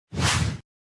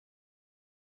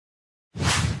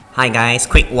Hi guys,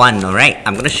 quick one, alright?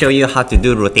 I'm going to show you how to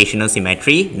do rotational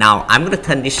symmetry. Now, I'm going to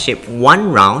turn this shape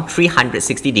one round,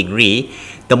 360 degree.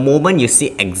 The moment you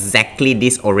see exactly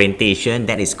this orientation,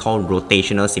 that is called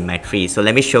rotational symmetry. So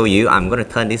let me show you. I'm going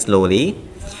to turn this slowly.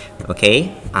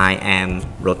 Okay, I am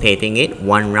rotating it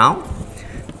one round.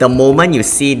 The moment you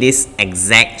see this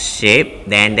exact shape,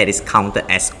 then that is counted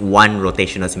as one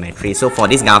rotational symmetry. So for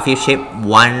this Garfield shape,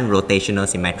 one rotational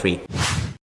symmetry.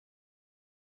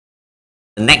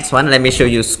 The next one, let me show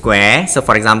you square. So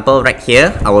for example, right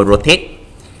here, I will rotate.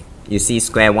 You see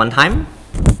square one time,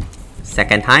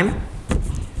 second time,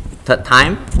 third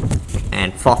time,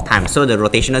 and fourth time. So the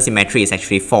rotational symmetry is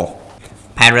actually 4.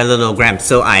 Parallelogram.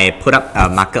 So I put up a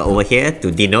marker over here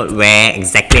to denote where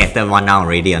exactly I turn one now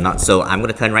already or not. So I'm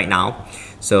going to turn right now.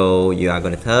 So you are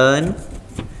going to turn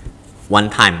one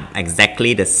time,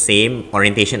 exactly the same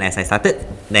orientation as I started.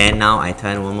 Then now I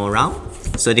turn one more round.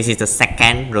 So this is the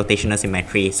second rotational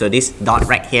symmetry. So this dot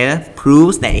right here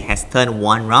proves that it has turned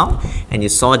one round and you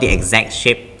saw the exact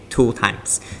shape 2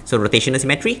 times. So rotational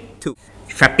symmetry 2.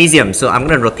 Trapezium. So I'm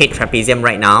going to rotate trapezium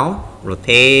right now.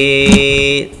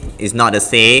 Rotate is not the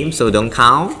same, so don't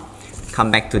count. Come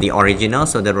back to the original.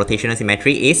 So the rotational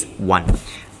symmetry is 1.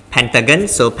 Pentagon.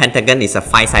 So pentagon is a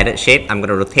 5-sided shape. I'm going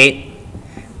to rotate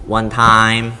 1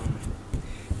 time,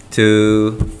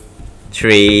 2,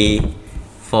 3,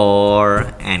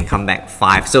 4, and come back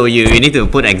 5. So you need to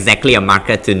put exactly a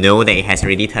marker to know that it has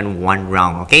already turned one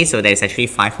round. Okay, so there is actually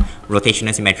 5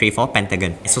 rotational symmetry for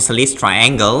pentagon. Isosceles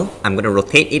triangle, I'm going to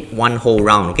rotate it one whole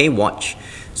round. Okay, watch.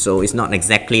 So it's not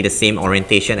exactly the same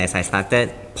orientation as I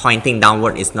started. Pointing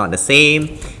downward is not the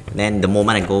same. Then the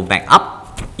moment I go back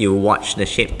up, you watch the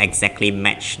shape exactly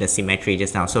match the symmetry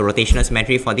just now. So rotational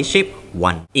symmetry for this shape,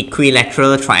 1.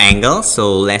 Equilateral triangle,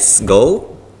 so let's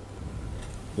go.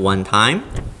 1 time,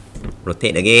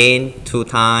 rotate again, 2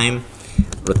 times,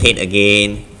 rotate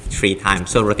again, 3 times.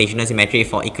 So rotational symmetry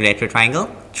for equilateral triangle,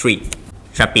 3.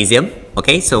 Trapezium,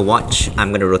 okay, so watch, I'm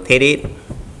going to rotate it.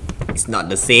 It's not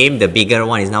the same, the bigger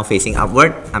one is now facing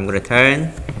upward. I'm going to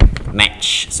turn,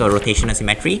 match. So rotational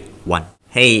symmetry, 1.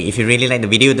 Hey, if you really like the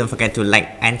video, don't forget to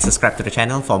like and subscribe to the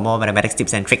channel for more mathematics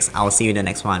tips and tricks. I'll see you in the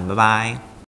next one. Bye bye.